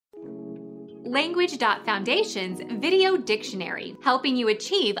Language.Foundation's Video Dictionary, helping you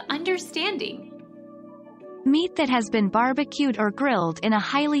achieve understanding. Meat that has been barbecued or grilled in a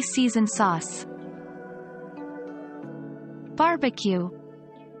highly seasoned sauce. Barbecue.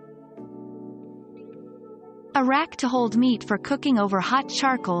 A rack to hold meat for cooking over hot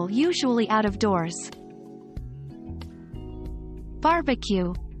charcoal, usually out of doors.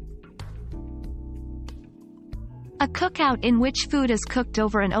 Barbecue. A cookout in which food is cooked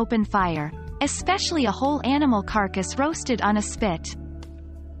over an open fire, especially a whole animal carcass roasted on a spit.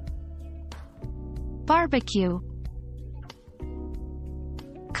 Barbecue.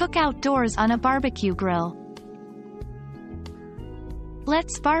 Cook outdoors on a barbecue grill.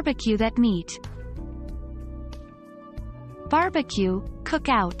 Let's barbecue that meat. Barbecue, cook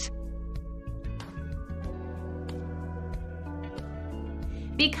out.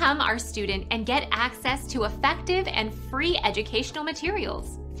 Become our student and get access to effective and free educational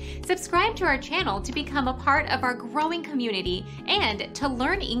materials. Subscribe to our channel to become a part of our growing community and to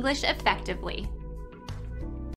learn English effectively.